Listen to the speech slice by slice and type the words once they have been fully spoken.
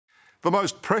The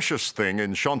most precious thing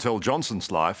in Chontell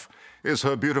Johnson's life is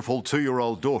her beautiful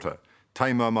 2-year-old daughter,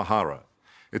 Maumahara.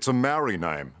 It's a Maori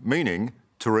name, meaning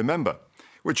to remember,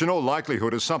 which in all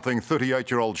likelihood is something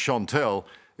 38-year-old Chontell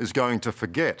is going to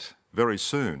forget very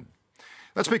soon.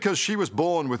 That's because she was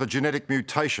born with a genetic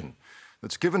mutation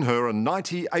that's given her a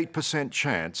 98%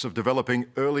 chance of developing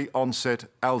early onset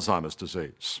Alzheimer's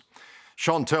disease.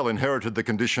 Chontell inherited the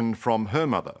condition from her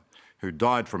mother, who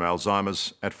died from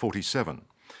Alzheimer's at 47.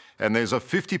 And there's a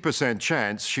 50%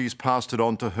 chance she's passed it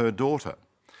on to her daughter.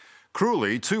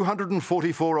 Cruelly,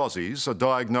 244 Aussies are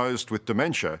diagnosed with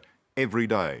dementia every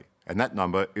day, and that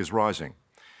number is rising.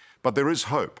 But there is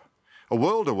hope. A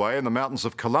world away in the mountains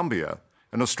of Colombia,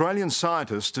 an Australian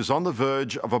scientist is on the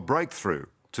verge of a breakthrough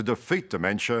to defeat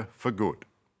dementia for good.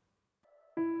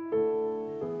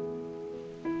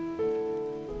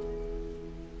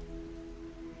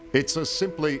 It's a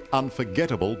simply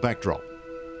unforgettable backdrop.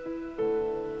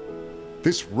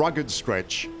 This rugged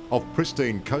stretch of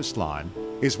pristine coastline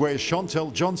is where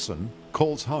Chontell Johnson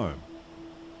calls home.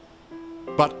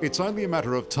 But it's only a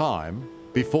matter of time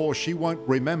before she won't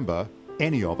remember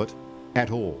any of it at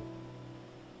all.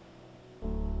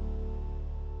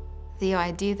 The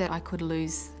idea that I could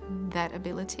lose that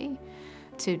ability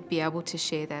to be able to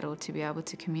share that or to be able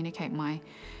to communicate my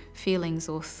feelings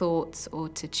or thoughts or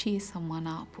to cheer someone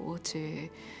up or to...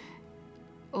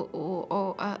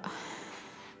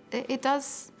 It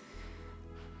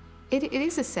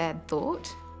is a sad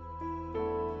thought.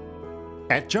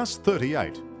 At just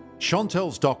 38,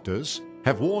 Chontell's doctors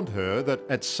have warned her that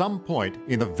at some point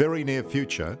in the very near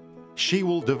future, she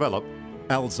will develop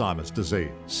Alzheimer's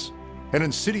disease, an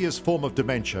insidious form of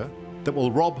dementia that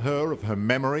will rob her of her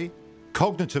memory,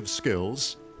 cognitive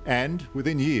skills, and,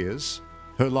 within years,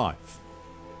 her life.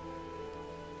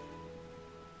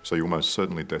 So you're almost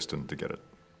certainly destined to get it?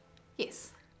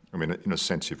 Yes. I mean, in a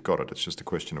sense, you've got it. It's just a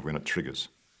question of when it triggers.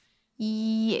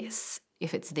 Yes.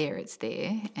 If it's there, it's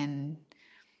there. And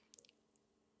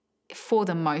for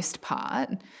the most part,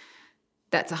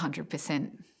 that's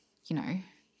 100%, you know,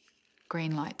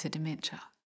 green light to dementia.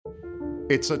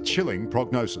 It's a chilling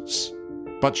prognosis.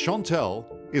 But Chontell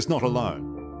is not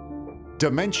alone.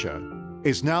 Dementia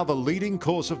is now the leading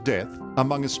cause of death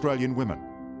among Australian women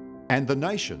and the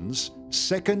nation's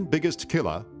second biggest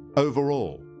killer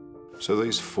overall. So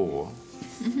these four,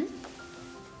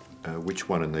 which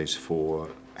one in these four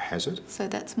has it? So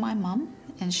that's my mum,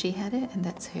 and she had it, and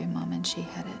that's her mum, and she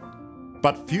had it.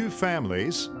 But few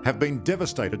families have been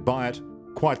devastated by it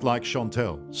quite like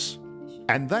Chontell's.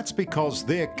 And that's because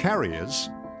they're carriers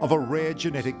of a rare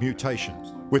genetic mutation,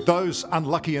 with those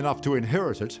unlucky enough to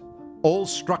inherit it all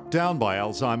struck down by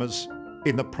Alzheimer's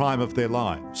in the prime of their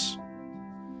lives.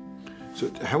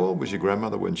 So how old was your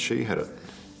grandmother when she had it?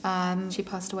 She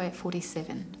passed away at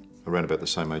 47. Around about the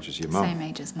same age as your mum? Same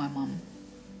age as my mum,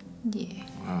 yeah.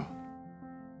 Wow.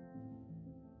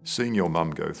 Seeing your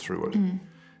mum go through it,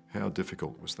 how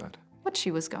difficult was that? What she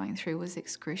was going through was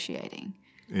excruciating.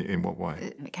 In what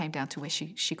way? It came down to where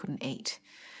she couldn't eat.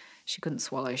 She couldn't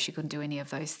swallow, she couldn't do any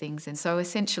of those things. And so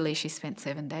essentially she spent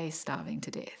 7 days starving to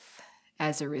death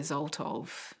as a result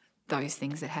of those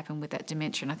things that happen with that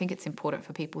dementia. And I think it's important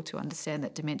for people to understand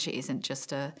that dementia isn't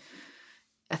just a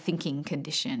thinking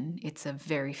condition, it's a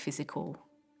very physical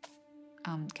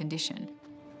condition.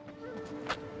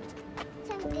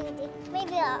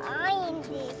 Maybe an eye in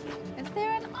there. Is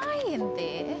there an eye in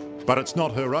there? But it's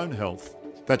not her own health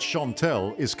that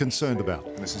Chontell is concerned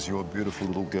about. This is your beautiful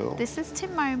little girl. This is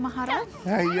Maumahara.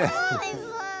 Hey, yeah.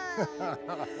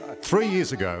 3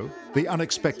 years ago, the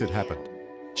unexpected happened.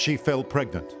 She fell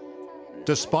pregnant.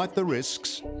 Despite the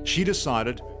risks, she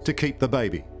decided to keep the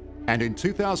baby, and in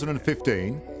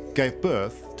 2015 gave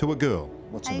birth to a girl.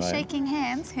 What's her name? Are you shaking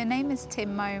hands? Her name is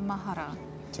Maumahara.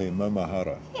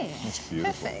 Maumahara. Yeah, that's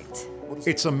beautiful. Perfect.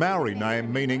 It's a Maori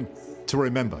name meaning to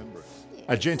remember,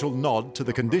 a gentle nod to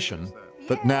the condition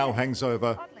that now hangs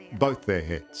over both their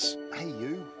heads. Hey,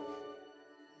 you.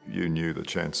 You knew the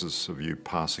chances of you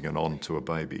passing it on to a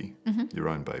baby, your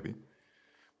own baby,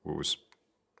 was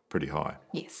pretty high.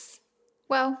 Yes.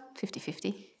 Well,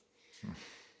 50-50.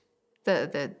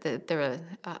 There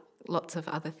are lots of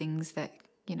other things that,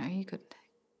 you know, you could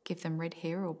give them red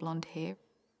hair or blonde hair.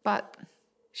 But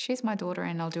she's my daughter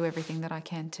and I'll do everything that I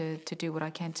can to do what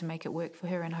I can to make it work for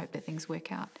her and hope that things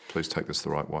work out. Please take this the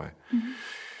right way.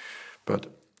 But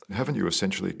haven't you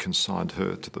essentially consigned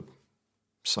her to the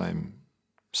same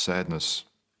sadness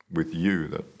with you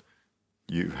that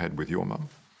you had with your mum?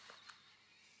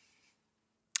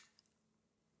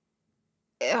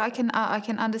 I can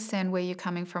understand where you're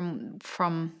coming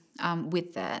from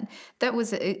with that. That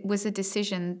was it was a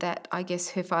decision that I guess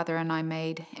her father and I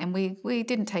made, and we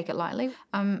didn't take it lightly.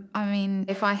 I mean,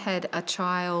 if I had a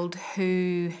child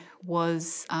who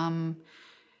was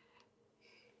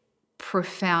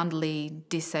profoundly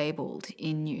disabled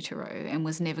in utero and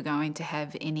was never going to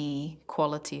have any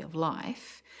quality of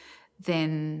life,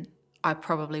 then I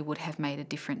probably would have made a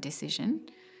different decision.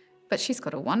 But she's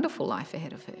got a wonderful life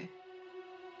ahead of her.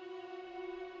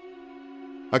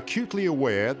 Acutely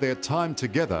aware their time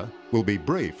together will be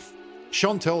brief,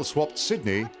 Chontell swapped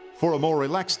Sydney for a more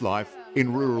relaxed life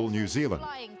in rural New Zealand.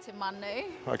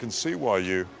 I can see why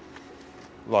you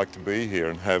like to be here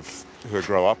and have her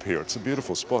grow up here. It's a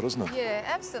beautiful spot, isn't it? Yeah,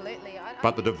 absolutely.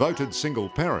 But the devoted single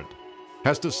parent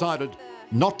has decided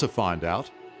not to find out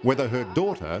whether her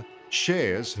daughter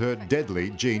shares her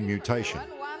deadly gene mutation. 1,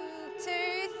 2,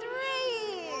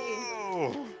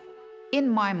 3. In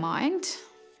my mind,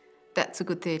 that's a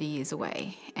good 30 years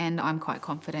away, and I'm quite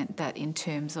confident that in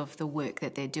terms of the work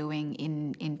that they're doing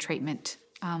in treatment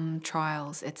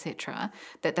trials, etc.,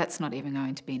 that's not even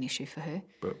going to be an issue for her.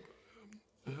 But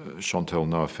Chontell,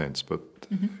 no offence, but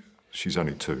she's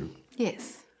only 2.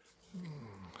 Yes.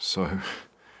 So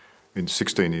in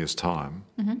 16 years' time,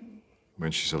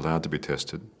 when she's allowed to be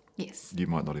tested, yes, you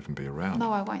might not even be around.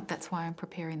 No, I won't. That's why I'm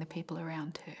preparing the people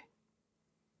around her.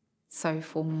 So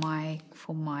for my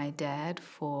dad,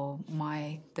 for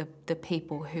the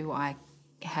people who I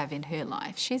have in her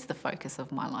life, she's the focus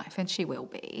of my life, and she will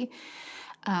be.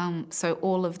 So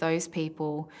all of those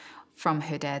people, from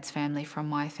her dad's family, from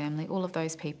my family, all of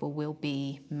those people will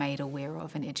be made aware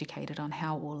of and educated on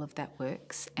how all of that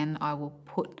works, and I will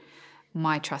put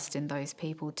my trust in those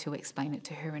people to explain it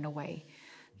to her in a way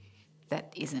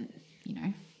that isn't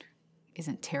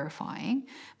terrifying.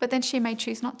 But then she may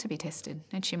choose not to be tested,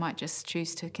 and she might just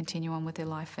choose to continue on with her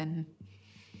life and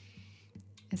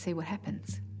see what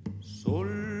happens.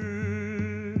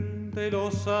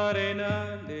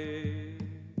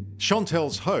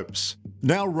 Chontell's hopes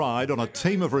now ride on a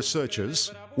team of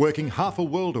researchers working half a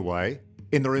world away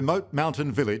in the remote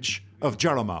mountain village of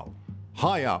Jaramal,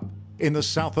 high up in the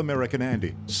South American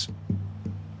Andes.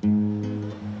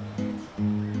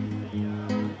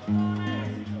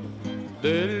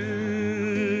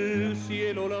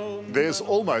 There's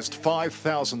almost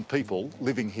 5,000 people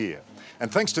living here.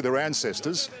 And thanks to their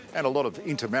ancestors and a lot of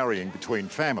intermarrying between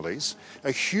families,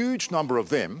 a huge number of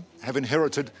them have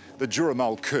inherited the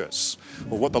Juramal curse,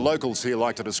 or what the locals here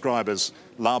like to describe as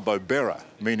la bobera,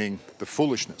 meaning the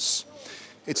foolishness.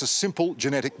 It's a simple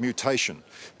genetic mutation,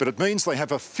 but it means they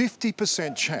have a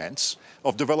 50% chance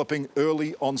of developing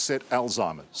early onset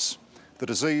Alzheimer's. The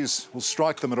disease will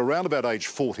strike them at around about age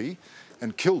 40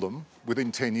 and kill them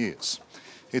within 10 years.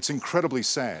 It's incredibly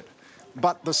sad.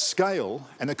 But the scale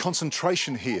and the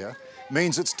concentration here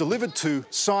means it's delivered to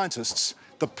scientists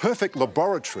the perfect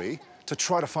laboratory to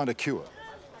try to find a cure.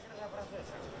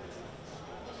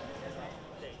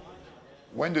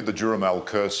 When did the Juramal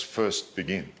curse first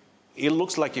begin? It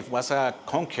looks like it was a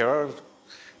conqueror,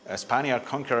 a Spaniard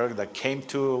conqueror that came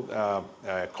to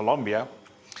Colombia.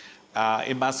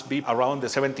 It must be around the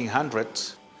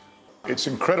 1700s. It's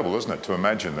incredible, isn't it, to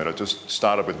imagine that it just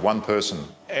started with one person.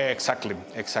 Exactly,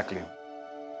 exactly.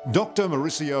 Dr.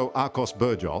 Mauricio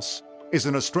Arcos-Burgos is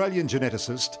an Australian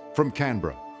geneticist from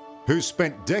Canberra who's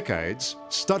spent decades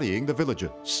studying the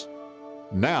villagers.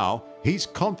 Now he's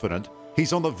confident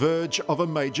he's on the verge of a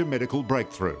major medical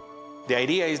breakthrough. The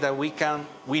idea is that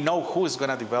we know who is going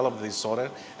to develop the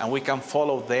disorder, and we can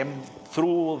follow them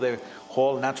through the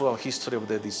whole natural history of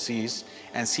the disease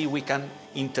and see we can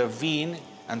intervene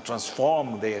and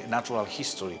transform the natural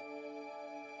history.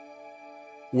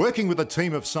 Working with a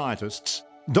team of scientists,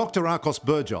 Dr.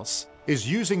 Arcos-Burgos is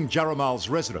using Jaramal's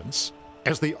residents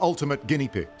as the ultimate guinea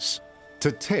pigs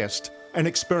to test an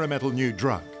experimental new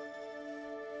drug.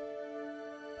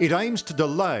 It aims to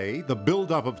delay the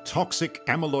build-up of toxic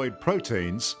amyloid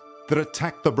proteins that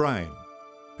attack the brain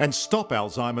and stop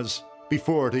Alzheimer's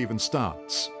before it even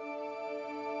starts.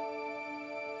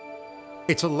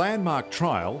 It's a landmark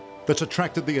trial that's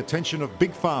attracted the attention of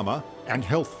big pharma and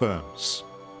health firms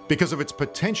because of its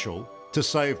potential to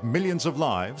save millions of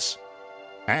lives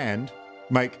and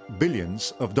make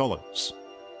billions of dollars.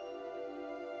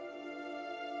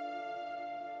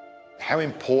 How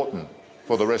important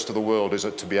for the rest of the world is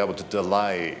it to be able to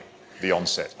delay the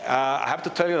onset? I have to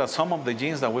tell you that some of the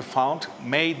genes that we found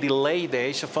may delay the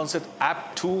age of onset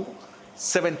up to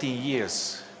 17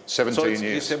 years. 17 years.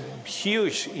 It's a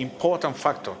huge, important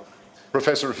factor.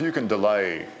 Professor, if you can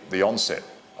delay the onset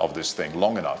of this thing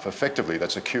long enough, effectively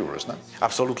that's a cure, isn't it?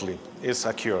 Absolutely, it's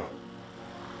a cure.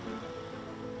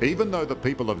 Even though the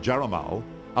people of Jaramal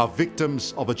are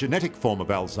victims of a genetic form of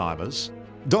Alzheimer's,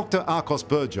 Dr. Arkos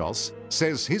Burgos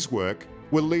says his work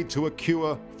will lead to a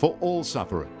cure for all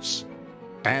sufferers,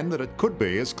 and that it could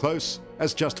be as close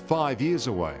as just 5 years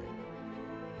away.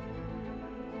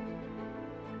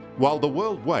 While the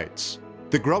world waits,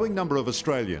 the growing number of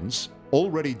Australians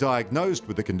already diagnosed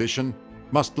with the condition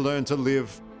must learn to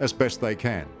live as best they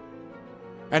can.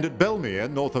 And at Belmere,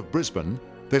 north of Brisbane,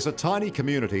 there's a tiny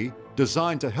community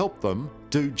designed to help them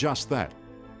do just that.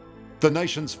 The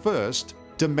nation's first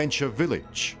Dementia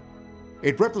village.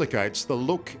 It replicates the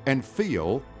look and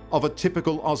feel of a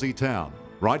typical Aussie town,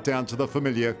 right down to the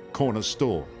familiar corner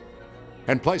store,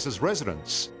 and places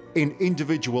residents in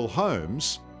individual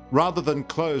homes rather than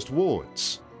closed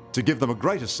wards to give them a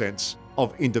greater sense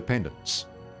of independence.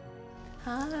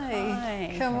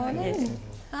 Hi. Come on in.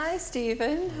 Hi,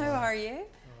 Stephen. How are you?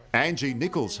 Angie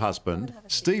Nichols' husband,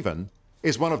 Stephen,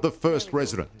 is one of the first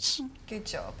residents. Good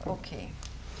job. Okay.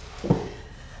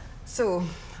 So,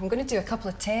 I'm going to do a couple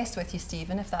of tests with you,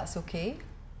 Stephen, if that's okay.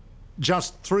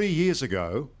 Just 3 years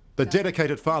ago, the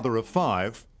dedicated father of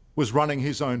 5 was running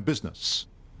his own business.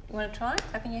 You want to try?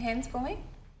 Clapping your hands for me?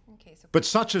 Okay. So But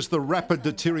such is the rapid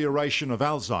deterioration of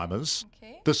Alzheimer's,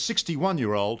 the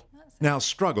 61-year-old now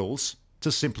struggles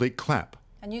to simply clap,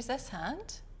 and use this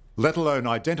hand. let alone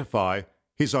identify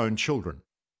his own children.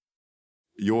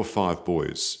 Your 5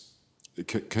 boys,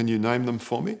 can you name them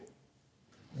for me?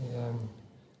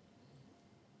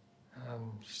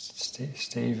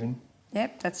 Stephen.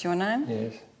 Yep, that's your name.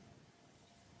 Yes.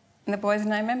 And the boy's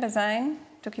name, remember Zane?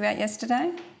 Took you out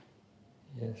yesterday?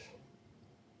 Yes.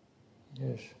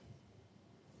 Yes.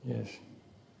 Yes.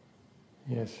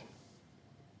 Yes.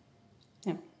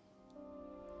 Yep.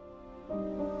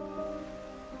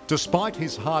 Despite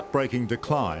his heartbreaking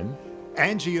decline,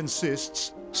 Angie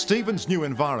insists Stephen's new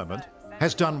environment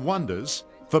has done wonders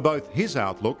for both his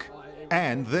outlook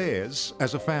and theirs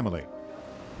as a family.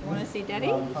 Want to see Daddy?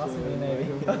 Possibly,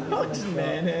 maybe. Just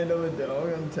manhandle the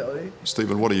dog, I'm telling you.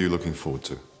 Stephen, what are you looking forward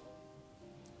to?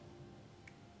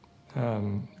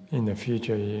 In the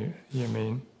future, you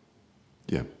mean?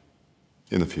 Yeah,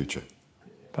 in the future.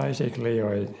 Basically,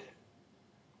 I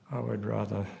would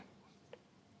rather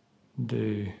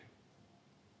do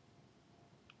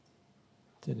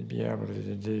to be able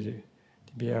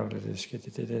to just get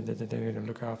to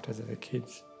look after the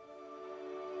kids.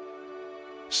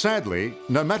 Sadly,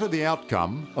 no matter the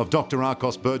outcome of Dr.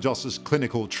 Arkos Burgos's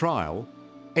clinical trial,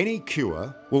 any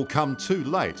cure will come too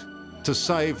late to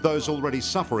save those already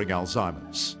suffering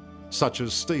Alzheimer's, such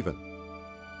as Stephen.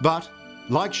 But,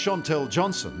 like Chontell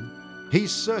Johnson,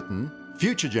 he's certain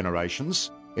future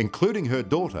generations, including her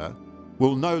daughter,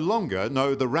 will no longer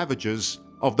know the ravages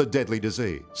of the deadly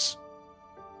disease.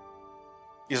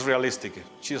 It's realistic.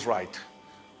 She's right.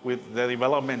 With the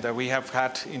development that we have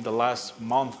had in the last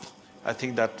month, I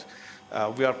think that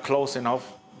we are close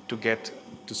enough to get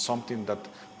to something that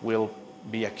will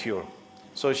be a cure.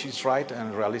 So she's right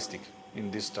and realistic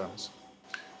in these terms.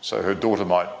 So her daughter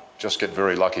might just get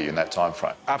very lucky in that time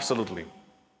frame. Absolutely.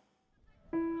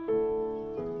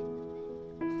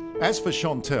 As for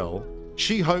Chontell,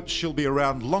 she hopes she'll be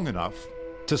around long enough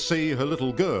to see her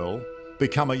little girl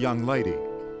become a young lady,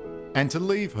 and to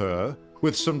leave her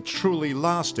with some truly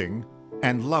lasting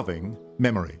and loving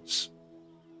memories.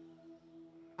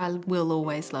 I will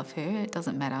always love her. It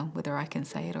doesn't matter whether I can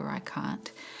say it or I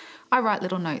can't. I write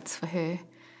little notes for her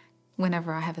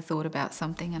whenever I have a thought about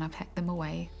something, and I pack them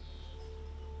away.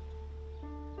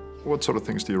 What sort of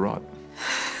things do you write?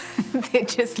 They're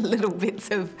just little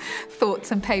bits of thoughts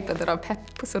and paper that I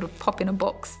sort of pop in a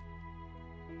box.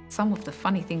 Some of the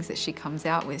funny things that she comes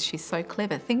out with, she's so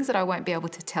clever, things that I won't be able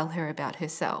to tell her about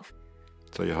herself.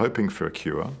 So you're hoping for a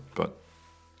cure, but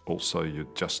also you're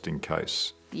just in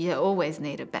case. You always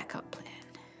need a backup plan.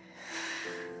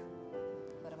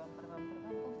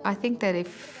 I think that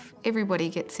if everybody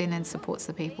gets in and supports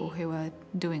the people who are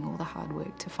doing all the hard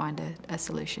work to find a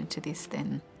solution to this,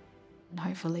 then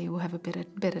hopefully we'll have a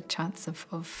better chance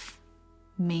of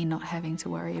me not having to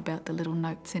worry about the little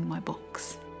notes in my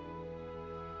box.